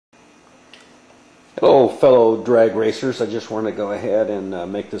Hello fellow drag racers, I just want to go ahead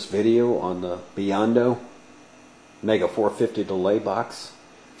and make this video on the Biondo Mega 450 delay box.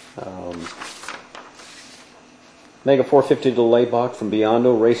 Mega 450 delay box from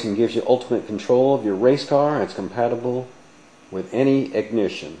Biondo Racing gives you ultimate control of your race car. It's compatible with any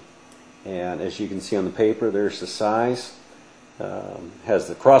ignition, and as you can see on the paper, there's the size. Has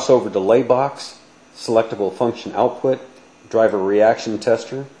the crossover delay box, selectable function output, driver reaction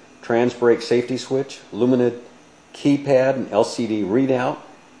tester, trans brake safety switch, illuminated keypad and LCD readout,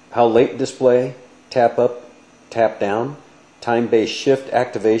 how late display, tap up, tap down, time-based shift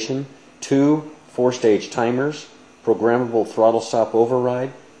activation, 2 4-stage timers, programmable throttle stop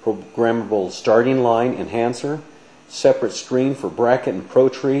override, programmable starting line enhancer, separate screen for bracket and pro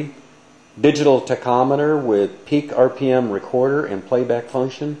tree, digital tachometer with peak RPM recorder and playback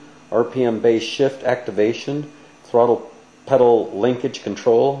function, RPM-based shift activation, throttle pedal linkage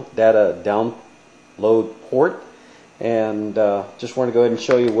control, data download port, and just want to go ahead and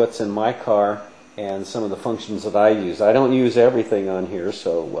show you what's in my car and some of the functions that I use. I don't use everything on here,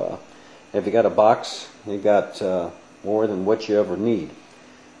 so if you got a box, you got more than what you ever need.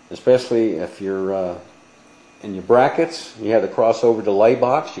 Especially if you're in your brackets, you have the crossover delay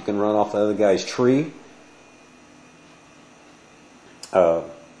box. You can run off the other guy's tree.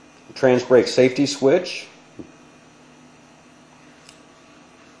 Trans brake safety switch.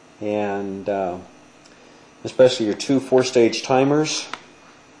 And especially your 2 4-stage timers.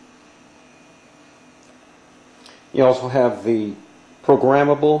 You also have the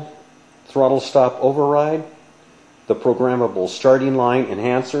programmable throttle stop override, the programmable starting line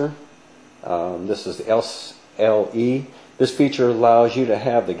enhancer. This is the SLE. This feature allows you to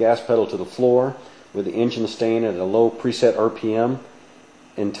have the gas pedal to the floor with the engine staying at a low preset RPM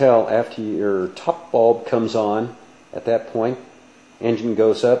until after your top bulb comes on. At that point, engine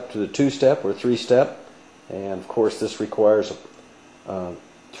goes up to the 2-step or 3-step, and of course this requires a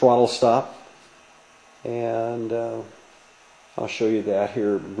throttle stop, and I'll show you that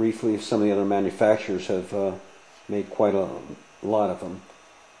here briefly. Some of the other manufacturers have made quite a lot of them.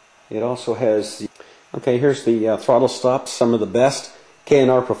 It also has here's the throttle stops, some of the best.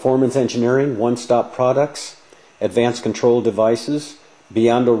 K&R Performance Engineering, One Stop Products, Advanced Control Devices,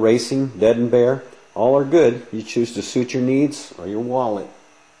 Biondo Racing, Dead and Bear. All are good. You choose to suit your needs or your wallet.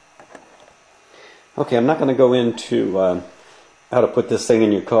 Okay, I'm not going to go into how to put this thing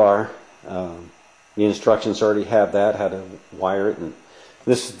in your car. The instructions already have that, how to wire it. And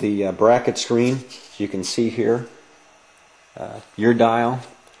this is the bracket screen. You can see here your dial,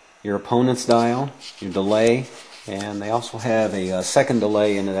 your opponent's dial, your delay, and they also have a second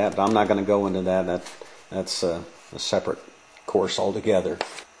delay into that, but I'm not going to go into that. That's a separate course altogether.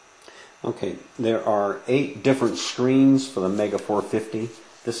 Okay, there are 8 different screens for the Mega 450.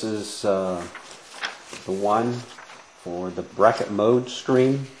 This is the one for the bracket mode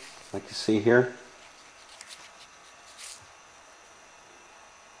screen, like you see here.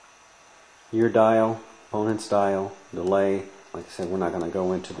 Your dial, opponent's dial, delay. Like I said, we're not going to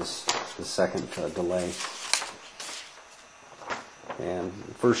go into the second delay. And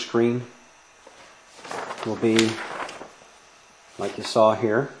the first screen will be like you saw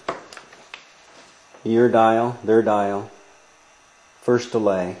here. Your dial, their dial, first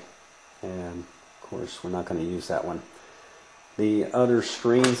delay, and of course we're not going to use that one. The other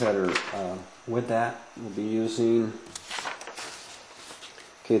screens that are with that we'll be using.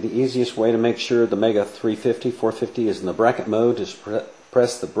 Okay, the easiest way to make sure the Mega 450 is in the bracket mode is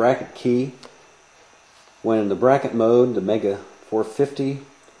press the bracket key. When in the bracket mode, the Mega 450,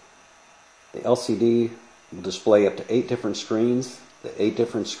 the LCD will display up to 8 different screens. The 8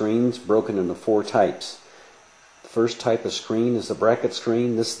 different screens broken into 4 types. The first type of screen is the bracket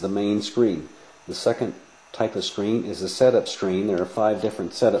screen. This is the main screen. The second type of screen is the setup screen. There are 5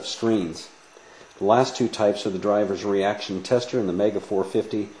 different setup screens. The last 2 types are the driver's reaction tester and the Mega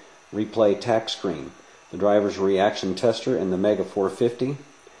 450 replay tack screen. The driver's reaction tester and the Mega 450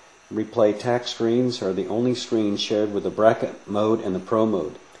 replay tack screens are the only screens shared with the bracket mode and the pro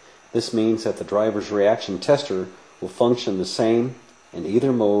mode. This means that the driver's reaction tester will function the same in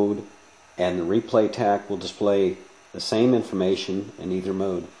either mode, and the replay tack will display the same information in either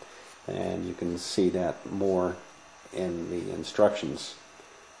mode. And you can see that more in the instructions.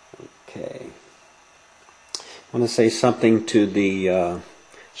 Okay. I want to say something to the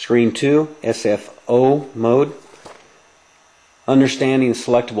screen 2, SFO mode. Understanding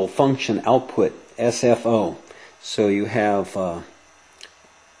selectable function output, SFO. So you have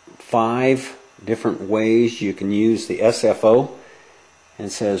 5 different ways you can use the SFO. And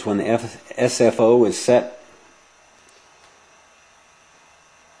it says when the SFO is set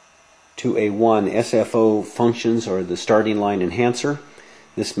to a 1. SFO functions are the starting line enhancer.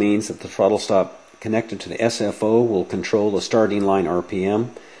 This means that the throttle stop connected to the SFO will control the starting line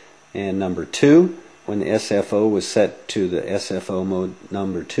RPM. And number 2, when the SFO was set to the SFO mode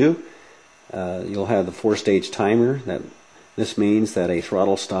number 2, you'll have the 4-stage timer. This means that a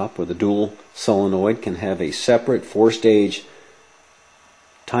throttle stop with a dual solenoid can have a separate 4-stage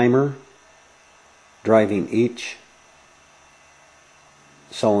timer driving each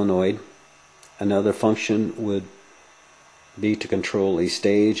solenoid. Another function would be to control a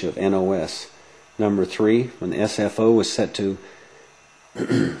stage of NOS. Number 3, when the SFO was set to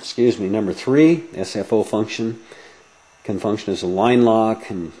number 3, SFO function can function as a line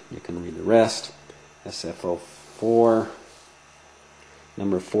lock, and you can read the rest. SFO 4,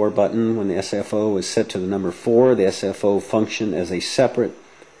 number 4 button, when the SFO is set to the number 4, the SFO function as a separate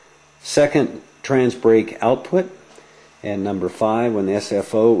second trans brake output. And number 5, when the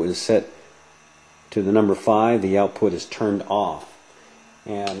SFO is set to the number 5, the output is turned off.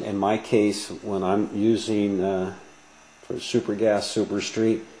 And in my case, when I'm using for Super Gas Super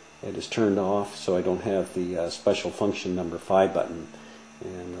Street, it is turned off, so I don't have the special function number 5 button.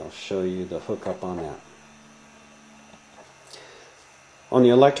 And I'll show you the hookup on that. On the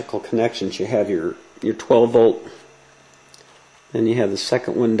electrical connections, you have your 12 volt. Then you have the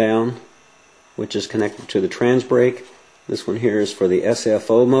second one down, which is connected to the trans brake. This one here is for the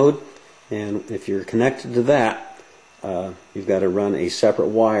SFO mode. And if you're connected to that, you've got to run a separate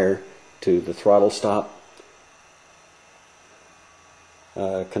wire to the throttle stop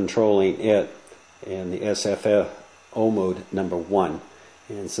controlling it and the SFO mode number 1.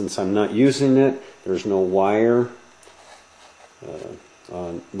 And since I'm not using it, there's no wire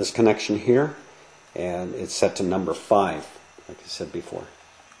on this connection here, and it's set to number 5, like I said before.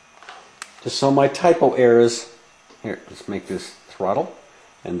 Just so my typo errors, here, let's make this throttle,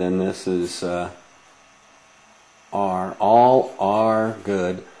 and then this is R. All are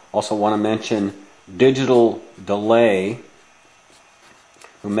good. Also want to mention Digital Delay,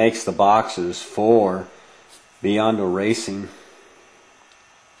 who makes the boxes for Biondo Racing.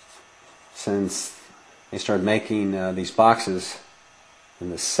 Since they started making these boxes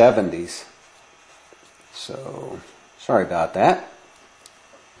in the 70s. So, sorry about that.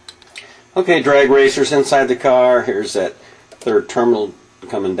 Okay, drag racers inside the car. Here's that third terminal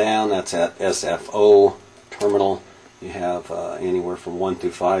coming down. That's that SFO terminal. You have anywhere from 1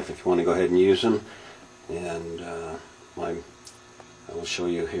 through 5 if you want to go ahead and use them. And I will show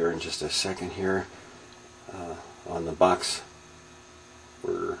you here in just a second here on the box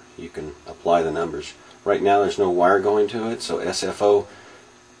where you can apply the numbers. Right now there's no wire going to it, so SFO,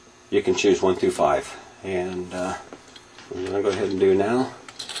 you can choose 1 through 5. And what I'm going to go ahead and do now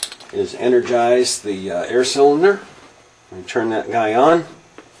is energize the air cylinder. I'm going to turn that guy on.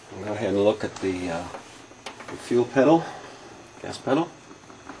 I'll go ahead and look at the fuel pedal, gas pedal,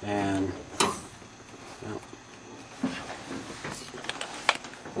 and well,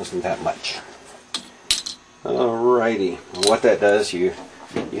 wasn't that much. Alrighty, what that does, you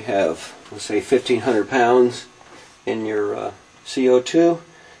have, let's say, 1,500 pounds in your CO2.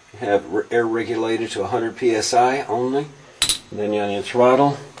 You have air regulated to 100 psi only. And then on your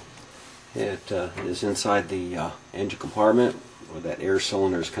throttle, it is inside the engine compartment where that air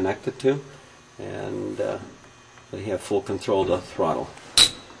cylinder is connected to, and they have full control of the throttle.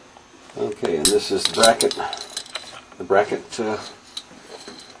 Okay, and this is the bracket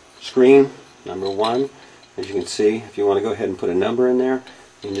screen number 1. As you can see, if you want to go ahead and put a number in there,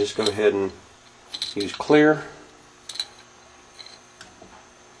 you can just go ahead and use clear.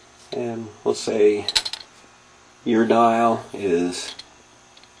 And we'll say your dial is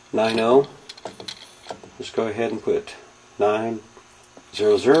 90. Just go ahead and put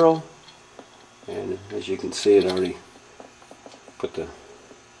 900. And as you can see, it already put the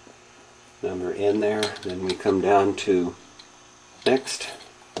number in there. Then we come down to next.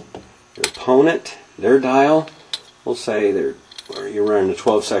 Your opponent, their dial, we'll say you're running a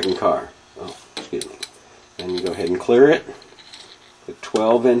 12-second car. Oh, excuse me. Then you go ahead and clear it. Put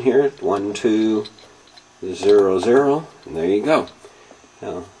 12 in here. 1, 2, 0, 0, and there you go.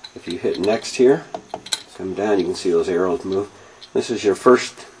 Now, if you hit next here, come down, you can see those arrows move. This is your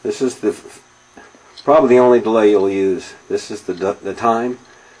first. This is probably the only delay you'll use. This is the time,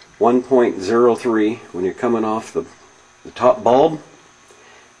 1.03. When you're coming off the top bulb,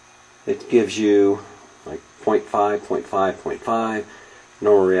 it gives you like 0.5, 0.5, 0.5.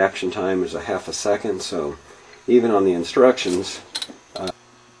 Normal reaction time is a half a second. So even on the instructions,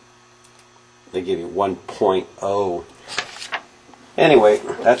 they give you 1.0. Anyway,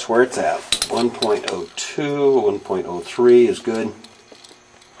 that's where it's at. 1.02, 1.03 is good.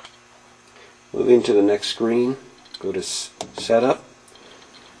 Moving to the next screen, go to Setup.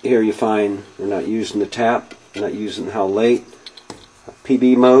 Here you find we're not using the tap, we're not using how late.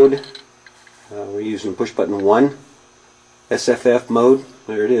 PB mode, we're using push button 1. SFF mode,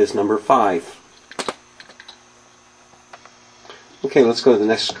 there it is, number 5. Okay, let's go to the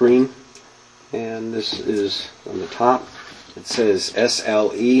next screen. And this is on the top. It says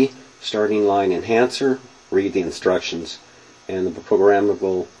SLE, starting line enhancer. Read the instructions. And the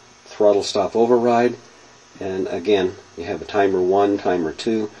programmable throttle stop override. And again, you have a timer 1, timer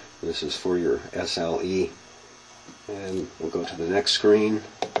 2. This is for your SLE. And we'll go to the next screen.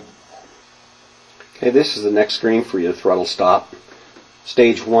 Okay, this is the next screen for your throttle stop.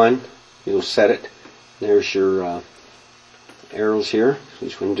 Stage 1, you'll set it. There's your arrows here.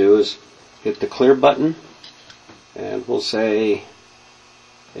 What you can do is hit the clear button, and we'll say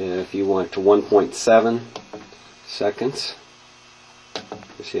if you want to 1.7 seconds,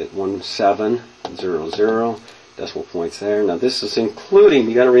 just hit 1700, decimal points there. Now this is including,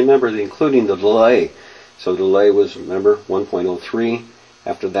 you got to remember, including the delay. So the delay was, remember, 1.03.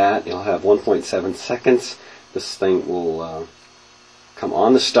 After that, you'll have 1.7 seconds. This thing will come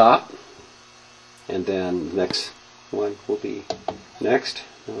on the stop, and then the next one will be next.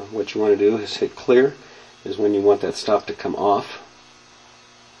 What you want to do is hit clear, is when you want that stop to come off,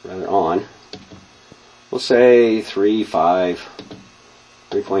 rather on. We'll say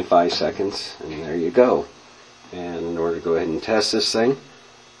 3.5 seconds, and there you go. And in order to go ahead and test this thing,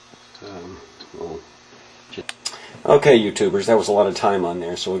 okay, YouTubers, that was a lot of time on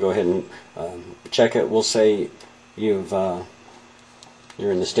there, so we'll go ahead and check it. We'll say you're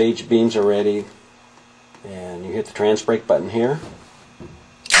in the stage beams already, and you hit the trans brake button here,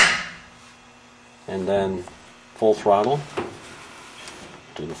 and then full throttle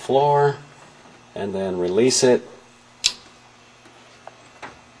to the floor, and then release it.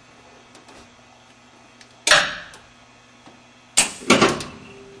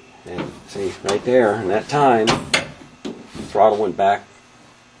 And see, right there, in that time, throttle went back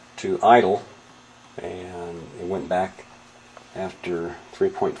to idle, and it went back after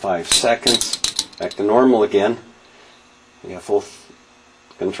 3.5 seconds, back to normal again. You have full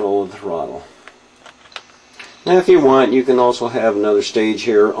control of the throttle. Now if you want, you can also have another stage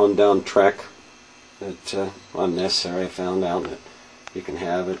here on down track that's unnecessary. I found out that you can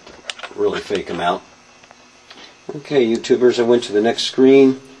have it, really fake them out. Okay, YouTubers, I went to the next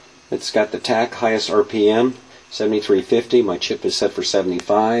screen. It's got the TAC, highest RPM, 7350. My chip is set for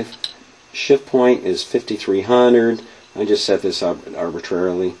 75. Shift point is 5300. I just set this up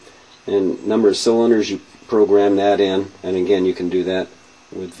arbitrarily. And number of cylinders, you program that in. And again, you can do that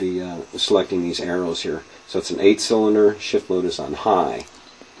with the selecting these arrows here. So it's an 8-cylinder. Shift mode is on high.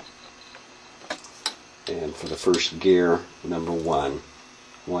 And for the first gear, number 1,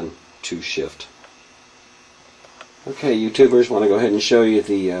 2 shift. Okay, YouTubers, want to go ahead and show you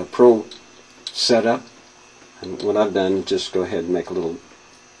the Pro setup. And what I've done is just go ahead and make a little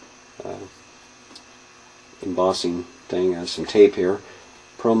embossing thing, some tape here.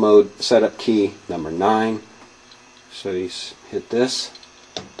 Pro mode setup key number 9. So you hit this,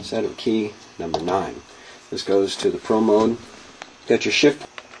 setup key number 9. This goes to the Pro mode. Got your shift.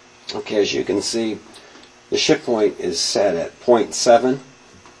 Okay, as you can see, the shift point is set at 0.7,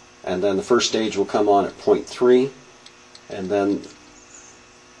 and then the first stage will come on at 0.3, and then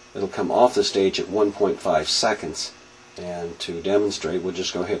it'll come off the stage at 1.5 seconds. And to demonstrate, we'll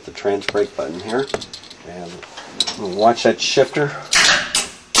just go hit the trans brake button here, and we'll watch that shifter.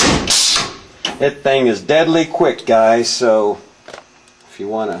 That thing is deadly quick, guys, so if you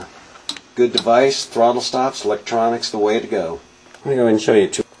want a good device, throttle stops, electronics, the way to go. I'm going to go ahead and show you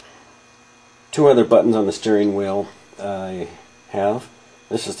two other buttons on the steering wheel I have.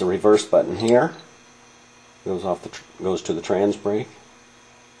 This is the reverse button here. Goes to the trans brake.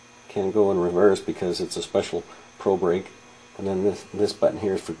 Can't go in reverse because it's a special Pro brake. And then this button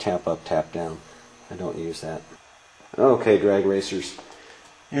here is for tap up, tap down. I don't use that. Okay, drag racers.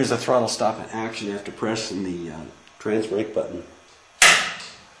 Here's the throttle stop in action after pressing the trans brake button.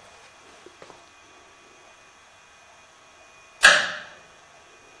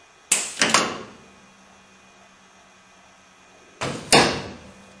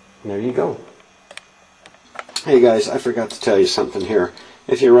 There you go. Hey guys, I forgot to tell you something here.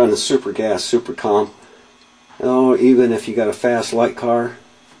 If you run the super gas, super comp, even if you got a fast light car,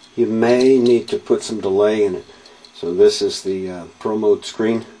 you may need to put some delay in it. So this is the Pro mode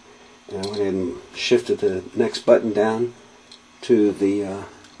screen. And I went ahead and shifted the next button down to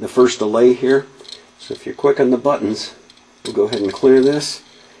the first delay here. So if you're quick on the buttons, we'll go ahead and clear this,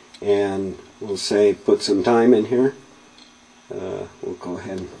 and we'll say put some time in here. We'll go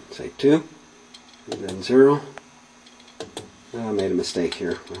ahead and say 2, And then 0. I made a mistake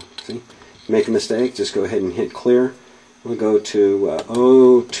here. See? Make a mistake, just go ahead and hit clear. We'll go to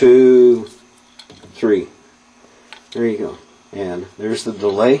 0, 2, 3. There you go. And there's the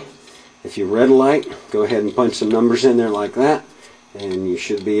delay. If you read a light, go ahead and punch some numbers in there like that, and you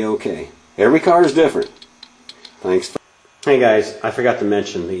should be okay. Every car is different. Thanks. Hey guys, I forgot to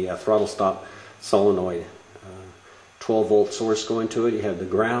mention the throttle stop solenoid. 12 volt source going to it. You have the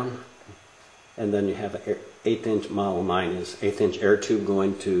ground, and then you have an 1/8 inch, model 9 is 1/8 inch air tube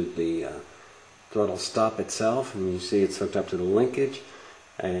going to the throttle stop itself, and you see it's hooked up to the linkage,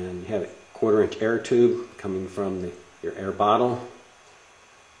 and you have a 1/4 inch air tube coming from your air bottle,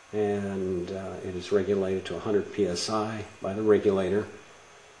 and it is regulated to 100 psi by the regulator,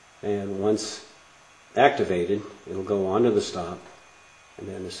 and once activated it'll go onto the stop, and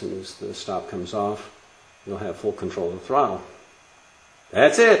then as soon as the stop comes off you'll have full control of the throttle.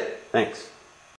 That's it. Thanks.